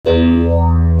Hey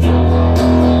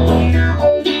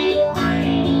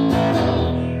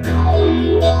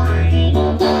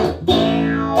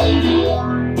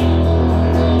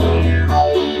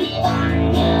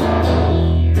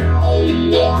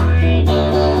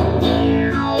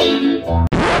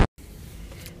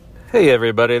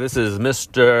everybody, this is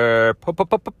Mr.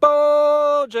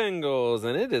 Jingles,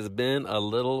 and it has been a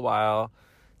little while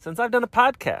since I've done a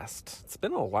podcast. It's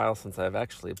been a while since I've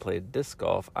actually played disc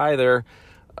golf either,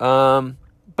 but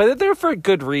they're for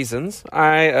good reasons.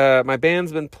 My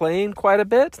band's been playing quite a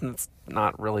bit, and it's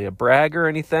not really a brag or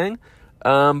anything,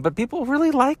 but people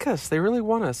really like us. They really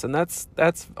want us, and that's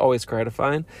always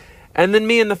gratifying. And then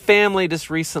me and the family just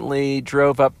recently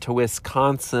drove up to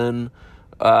Wisconsin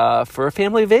for a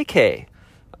family vacay.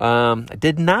 I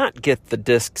did not get the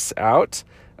discs out.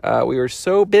 We were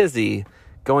so busy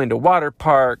going to water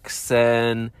parks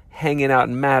and hanging out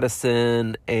in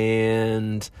Madison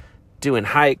and doing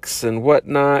hikes and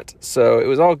whatnot. So it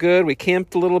was all good. We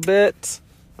camped a little bit.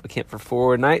 We camped for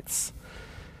 4 nights,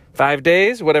 5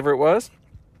 days, whatever it was.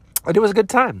 And it was a good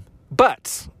time.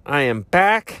 But I am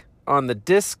back on the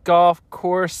disc golf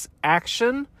course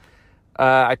action.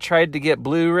 I tried to get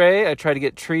Blu-ray. I tried to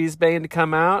get Treesbane to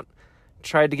come out.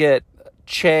 Tried to get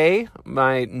Che,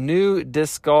 my new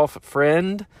disc golf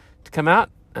friend, to come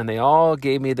out. And they all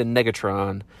gave me the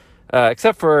Negatron.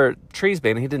 Except for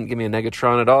Treesbane. He didn't give me a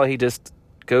Negatron at all. He just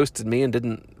ghosted me and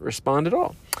didn't respond at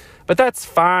all. But that's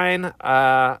fine.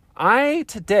 I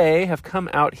today have come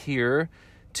out here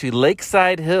to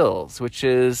Lakeside Hills, which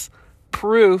is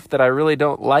proof that I really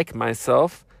don't like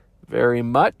myself very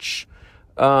much.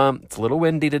 It's a little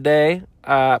windy today,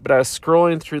 but I was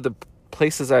scrolling through the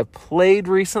places I've played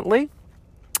recently,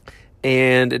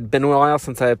 and it'd been a while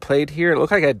since I had played here. It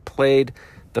looked like I'd played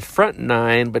the front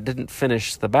 9, but didn't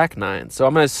finish the back 9. So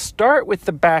I'm going to start with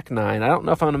the back 9. I don't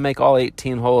know if I'm going to make all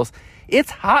 18 holes.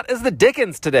 It's hot as the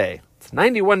dickens today. It's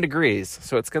 91 degrees,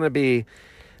 so it's going to be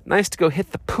nice to go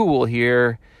hit the pool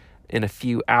here in a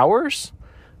few hours.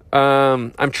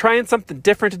 I'm trying something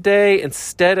different today.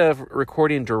 Instead of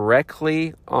recording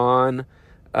directly on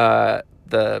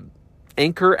the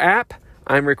Anchor app,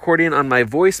 I'm recording on my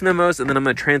voice memos, and then I'm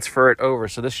going to transfer it over.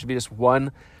 So this should be just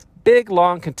one big,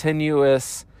 long,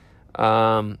 continuous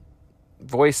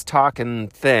voice talking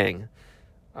thing.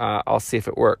 I'll see if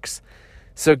it works.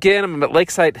 So again, I'm at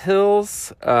Lakeside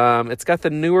Hills. It's got the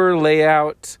newer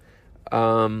layout.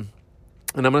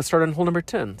 And I'm going to start on hole number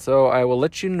 10. So I will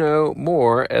let you know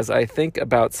more as I think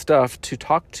about stuff to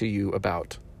talk to you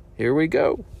about. Here we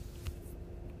go.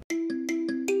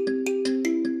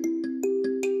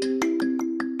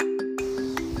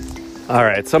 All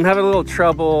right, so I'm having a little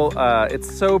trouble.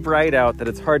 It's so bright out that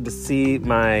it's hard to see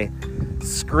my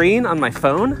screen on my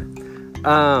phone.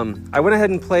 I went ahead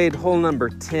and played hole number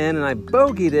 10, and I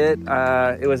bogeyed it.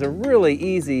 It was a really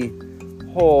easy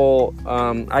hole.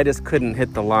 I just couldn't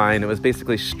hit the line. It was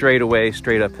basically straight away,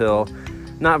 straight uphill.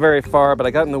 Not very far, but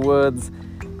I got in the woods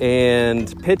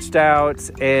and pitched out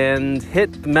and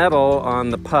hit metal on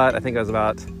the putt. I think I was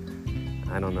about,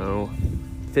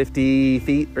 50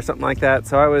 feet or something like that.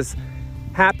 So I was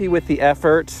happy with the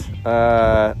effort,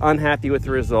 unhappy with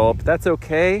the result. But that's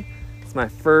okay. It's my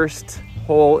first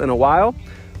hole in a while.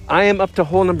 I am up to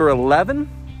hole number 11.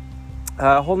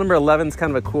 Hole number 11 is kind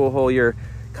of a cool hole. You're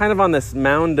kind of on this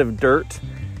mound of dirt,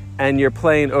 and you're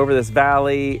playing over this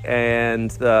valley,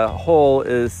 and the hole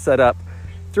is set up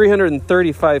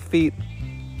 335 feet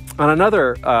on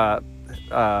another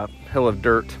hill of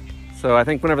dirt. So I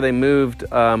think whenever they moved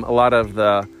a lot of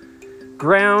the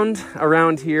ground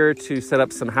around here to set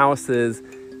up some houses,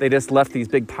 they just left these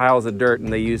big piles of dirt,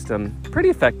 and they used them pretty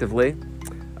effectively.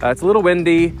 It's a little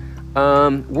windy.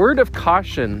 Word of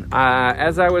caution,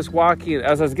 as I was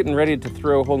getting ready to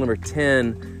throw hole number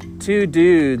 10, 2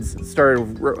 dudes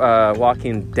started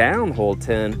walking down hole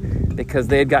 10 because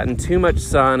they had gotten too much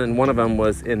sun, and one of them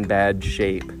was in bad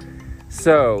shape.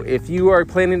 So if you are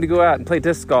planning to go out and play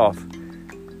disc golf,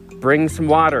 bring some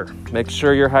water. Make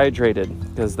sure you're hydrated,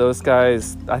 because those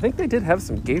guys, I think they did have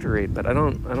some Gatorade, but I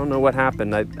don't know what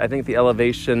happened. I think the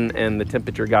elevation and the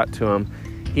temperature got to him.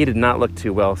 He did not look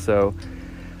too well, so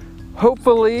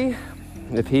hopefully,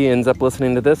 if he ends up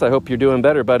listening to this, I hope you're doing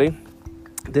better, buddy.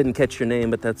 Didn't catch your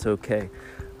name, but that's okay.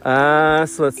 So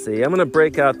let's see. I'm going to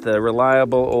break out the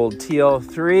reliable old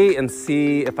TL3 and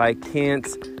see if I can't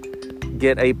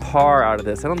get a par out of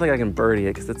this. I don't think I can birdie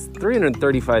it because it's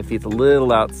 335 feet, a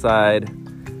little outside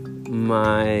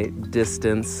my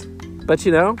distance. But,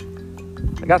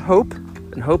 I got hope,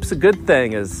 and hope's a good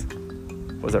thing,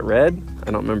 was it Red?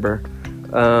 I don't remember.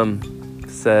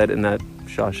 Said in that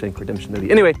Shawshank Redemption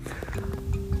movie. Anyway,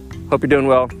 hope you're doing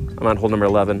well. I'm on hole number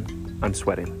 11. I'm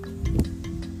sweating.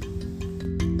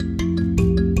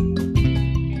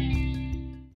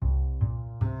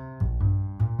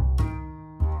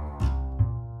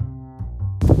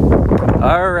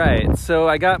 All right, so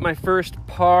I got my first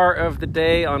par of the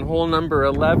day on hole number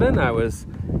 11. I was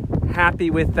happy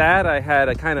with that. I had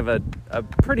a kind of a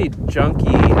pretty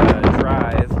junky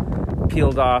drive,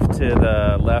 peeled off to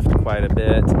the left quite a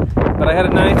bit, but I had a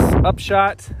nice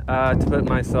upshot to put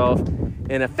myself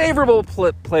in a favorable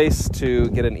place to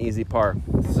get an easy par.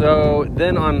 So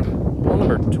then on hole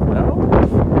number 12, is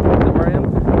that where I am?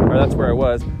 Or that's where I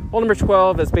was. Hole number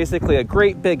 12 is basically a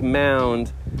great big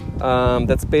mound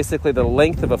that's basically the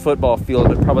length of a football field,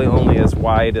 but probably only as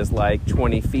wide as like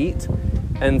 20 feet.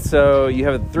 And so you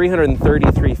have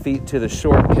 333 feet to the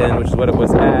short pin, which is what it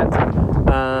was at.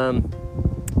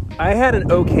 I had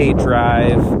an okay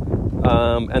drive,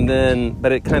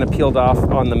 but it kind of peeled off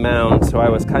on the mound, so I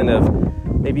was kind of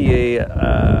maybe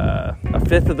a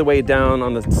fifth of the way down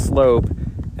on the slope,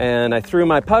 and I threw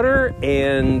my putter,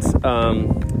 and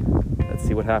let's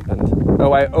see what happened.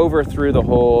 Oh, I overthrew the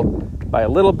hole by a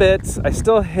little bit. I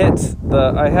still hit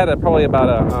I had probably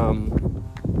about a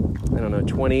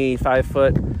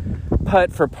 25-foot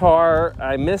putt for par.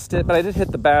 I missed it, but I did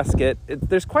hit the basket.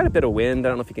 There's quite a bit of wind. I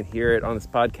don't know if you can hear it on this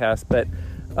podcast, but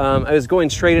I was going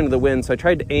straight into the wind, so I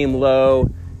tried to aim low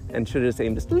and should have just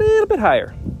aimed just a little bit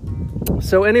higher.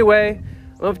 So anyway,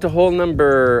 I'm up to hole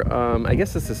number, I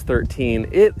guess this is 13.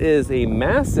 It is a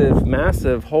massive,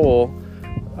 massive hole.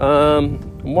 I'm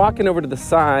walking over to the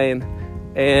sign,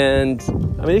 and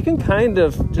I mean, you can kind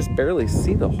of just barely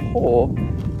see the hole.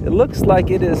 It looks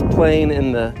like it is playing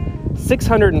in the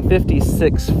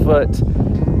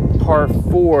 656-foot par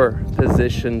 4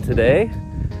 position today.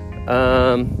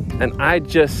 And I'm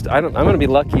going to be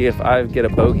lucky if I get a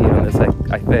bogey on this,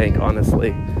 I think,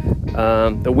 honestly.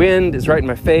 The wind is right in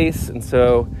my face, and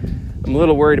so I'm a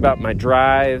little worried about my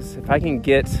drives. If I can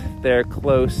get there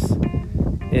close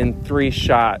in 3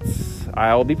 shots,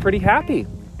 I'll be pretty happy.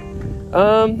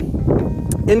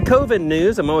 In COVID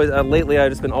news, lately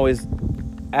I've just been always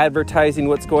advertising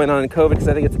what's going on in COVID because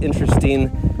I think it's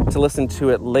interesting to listen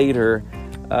to it later.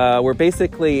 We're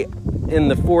basically in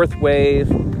the 4th wave.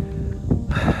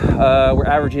 We're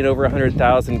averaging over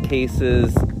 100,000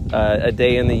 cases a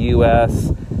day in the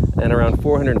U.S. and around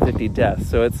 450 deaths.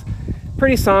 So it's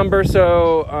pretty somber.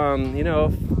 So,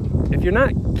 if you're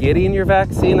not getting your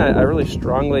vaccine, I really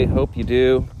strongly hope you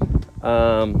do.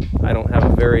 I don't have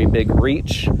a very big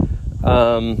reach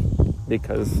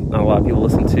because not a lot of people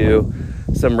listen to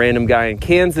some random guy in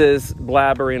Kansas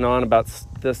blabbering on about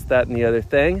this, that, and the other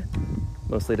thing,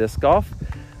 mostly disc golf.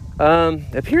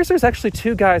 It appears there's actually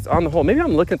 2 guys on the hole. Maybe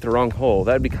I'm looking at the wrong hole.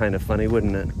 That'd be kind of funny,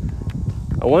 wouldn't it?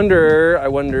 I wonder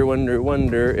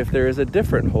if there is a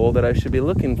different hole that I should be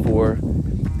looking for,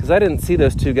 because I didn't see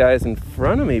those 2 guys in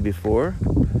front of me before.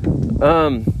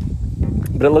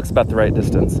 But it looks about the right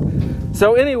distance.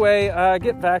 So anyway,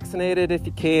 get vaccinated if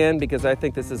you can, because I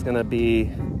think this is going to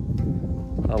be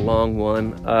a long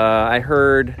one. I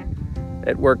heard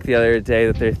at work the other day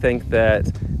that they think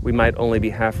that we might only be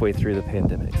halfway through the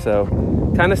pandemic. So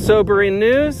kind of sobering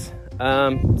news.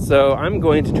 So I'm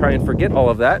going to try and forget all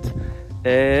of that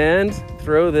and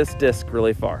throw this disc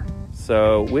really far.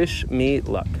 So wish me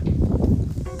luck.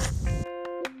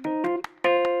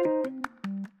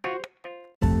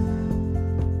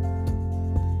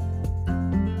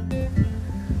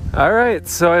 All right,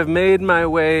 so I've made my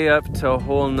way up to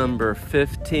hole number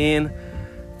 15.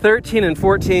 13 and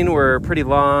 14 were pretty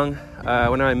long.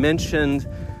 When I mentioned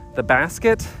the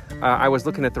basket, I was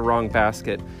looking at the wrong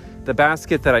basket. The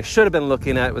basket that I should have been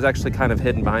looking at was actually kind of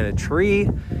hidden behind a tree,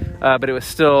 but it was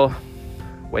still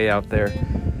way out there.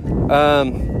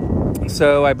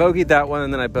 So I bogeyed that one,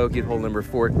 and then I bogeyed hole number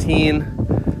 14.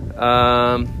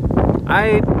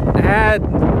 I had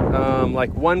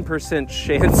like 1%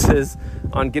 chances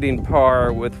on getting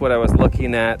par with what I was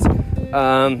looking at.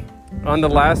 On the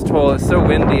last hole, it's so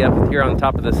windy up here on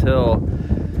top of this hill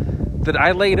that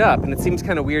I laid up, and it seems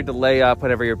kind of weird to lay up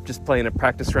whenever you're just playing a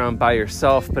practice round by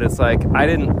yourself, but it's like I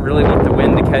didn't really want the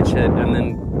wind to catch it and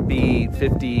then be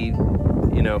 50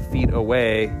 feet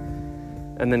away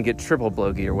and then get triple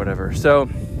bogey or whatever. So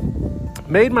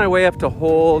made my way up to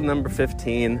hole number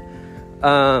 15,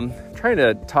 trying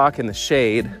to talk in the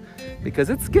shade because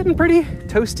it's getting pretty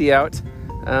toasty out.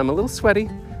 A little sweaty.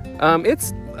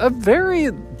 It's a very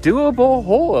doable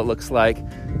hole, it looks like.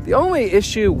 The only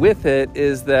issue with it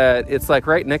is that it's like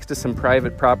right next to some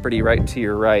private property right to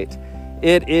your right.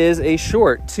 It is a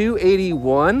short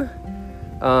 281,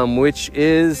 which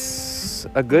is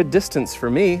a good distance for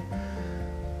me.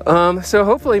 So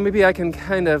hopefully maybe I can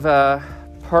kind of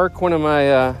park one of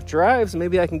my drives,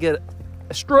 maybe I can get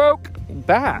a stroke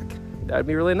back. That'd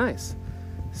be really nice.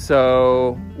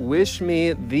 So wish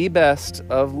me the best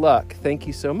of luck. Thank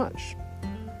you so much.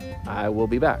 I will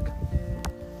be back.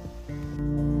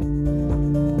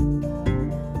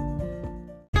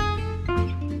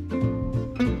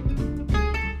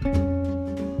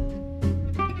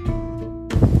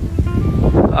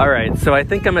 All right, so I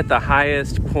think I'm at the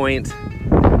highest point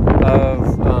of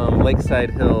Lakeside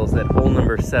Hills at hole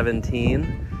number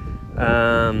 17.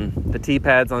 The tee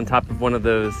pad's on top of one of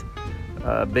those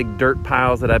big dirt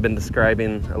piles that I've been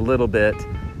describing a little bit.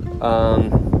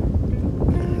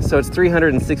 So it's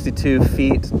 362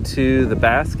 feet to the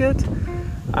basket.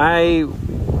 I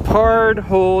parred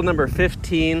hole number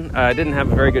 15. I didn't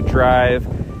have a very good drive.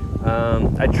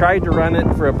 I tried to run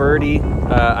it for a birdie.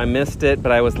 I missed it,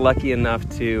 but I was lucky enough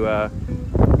to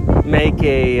make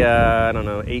a,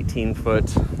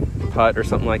 18-foot putt or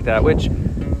something like that, which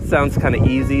sounds kind of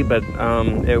easy, but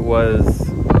it was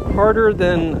harder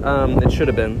than it should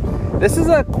have been. This is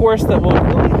a course that will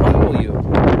really humble you,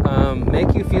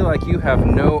 make you feel like you have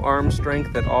no arm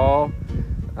strength at all,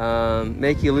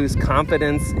 make you lose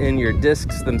confidence in your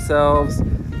discs themselves.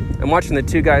 I'm watching the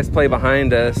two guys play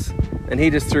behind us, and he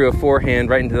just threw a forehand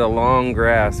right into the long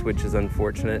grass, which is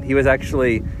unfortunate. He was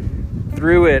actually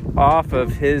threw it off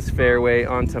of his fairway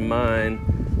onto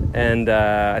mine, and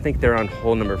I think they're on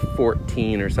hole number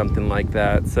 14 or something like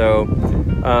that. So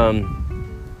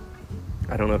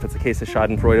I don't know if it's a case of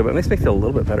schadenfreude, but it makes me feel a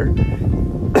little bit better.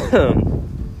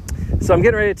 So I'm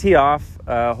getting ready to tee off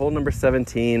hole number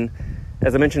 17.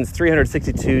 As I mentioned, it's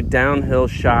 362 downhill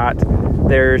shot.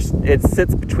 It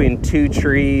sits between two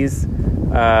trees.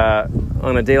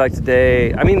 On a day like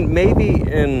today, I mean, maybe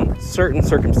in certain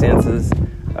circumstances,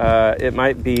 it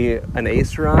might be an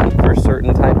ace run for a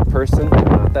certain type of person.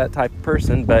 Not that type of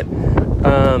person, but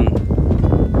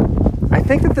I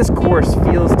think that this course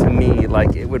feels to me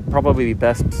like it would probably be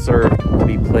best served to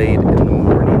be played in the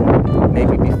morning,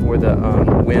 maybe before the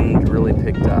wind really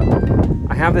picked up.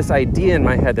 I have this idea in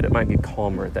my head that it might be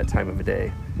calmer at that time of the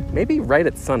day, maybe right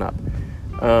at sunup.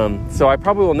 So I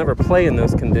probably will never play in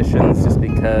those conditions just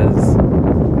because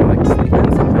I like to sleep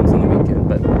in sometimes on the weekend.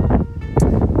 But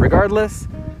regardless,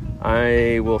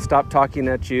 I will stop talking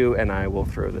at you and I will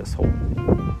throw this hole.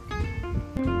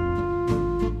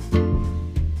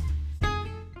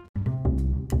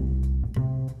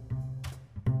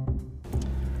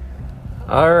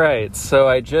 All right, so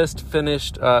I just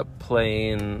finished up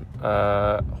playing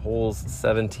holes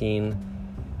 17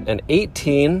 and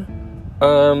 18.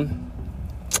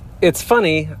 It's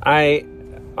funny,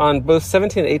 on both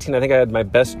 17 and 18, I think I had my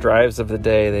best drives of the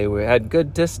day. They had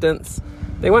good distance.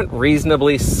 They went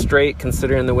reasonably straight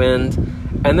considering the wind.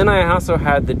 And then I also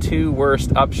had the two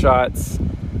worst upshots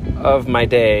of my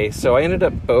day. So I ended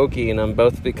up bogeying them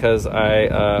both because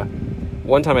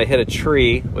one time I hit a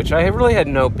tree, which I really had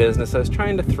no business. I was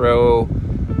trying to throw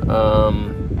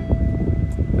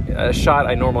a shot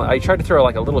I tried to throw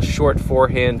like a little short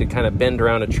forehand to kind of bend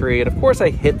around a tree. And of course I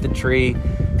hit the tree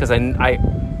because I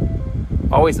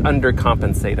always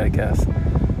undercompensate, I guess.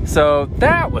 So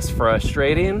that was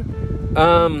frustrating.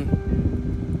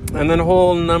 And then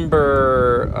hole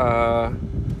number,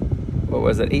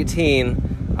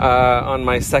 18, on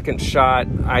my second shot,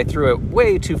 I threw it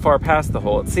way too far past the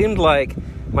hole. It seemed like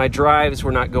my drives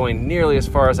were not going nearly as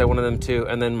far as I wanted them to,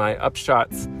 and then my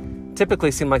upshots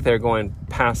typically seem like they're going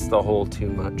past the hole too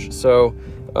much. So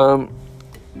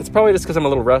it's probably just because I'm a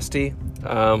little rusty,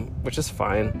 which is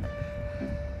fine.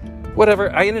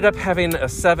 Whatever. I ended up having a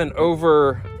 7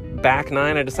 over back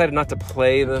 9. I decided not to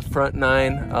play the front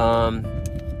 9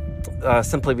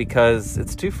 simply because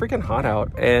it's too freaking hot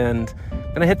out, and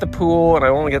I'm going to hit the pool, and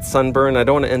I want to get sunburned. I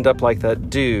don't want to end up like that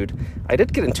dude. I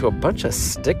did get into a bunch of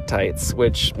stick tights,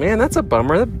 which, man, that's a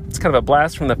bummer. It's kind of a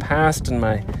blast from the past in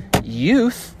my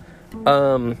youth.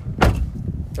 I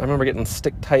remember getting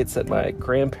stick tights at my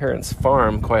grandparents'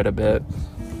 farm quite a bit.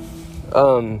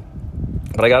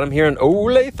 But I got them here in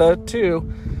Olathe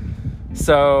too.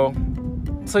 So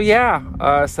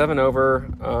yeah, 7 over.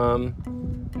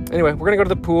 Anyway, we're gonna go to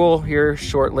the pool here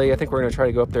shortly. I think we're gonna try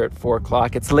to go up there at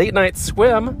 4:00. It's late night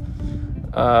swim.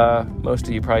 Most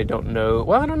of you probably don't know.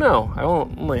 Well, I don't know. I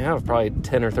only have probably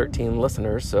 10 or 13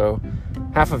 listeners, so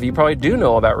half of you probably do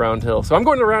know about Round Hill. So I'm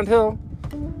going to Round Hill.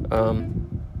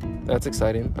 That's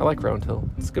exciting. I like Round Hill.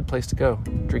 It's a good place to go.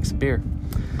 Drink some beer.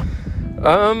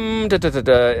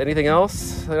 Anything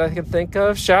else that I can think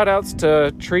of? Shout outs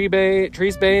to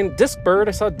Treesbane, Discbird.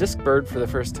 I saw Discbird for the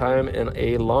first time in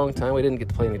a long time. We didn't get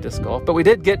to play any disc golf, but we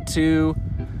did get to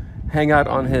hang out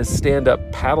on his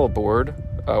stand-up paddleboard.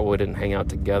 we didn't hang out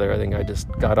together. I think I just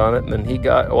got on it, and then he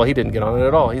didn't get on it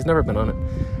at all. He's never been on it.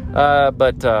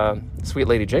 But Sweet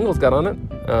Lady Jingles got on it,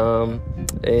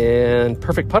 and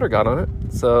Perfect Putter got on it,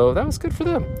 so that was good for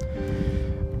them.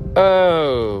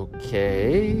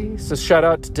 Okay, so shout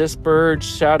out to Disburge,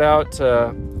 shout out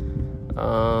to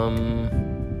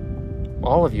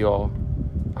all of you all.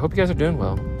 I hope you guys are doing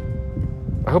well.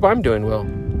 I hope I'm doing well.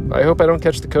 I hope I don't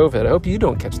catch the COVID. I hope you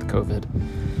don't catch the COVID.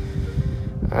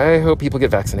 I hope people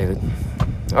get vaccinated.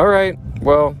 All right,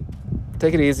 well,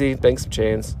 take it easy, bang some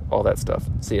chains, all that stuff.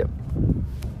 See ya.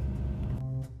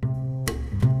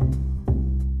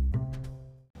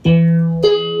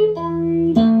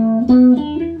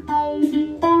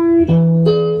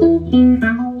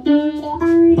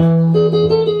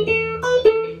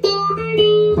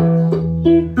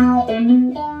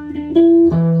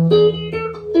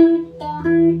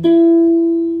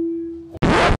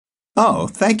 Oh,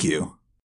 thank you.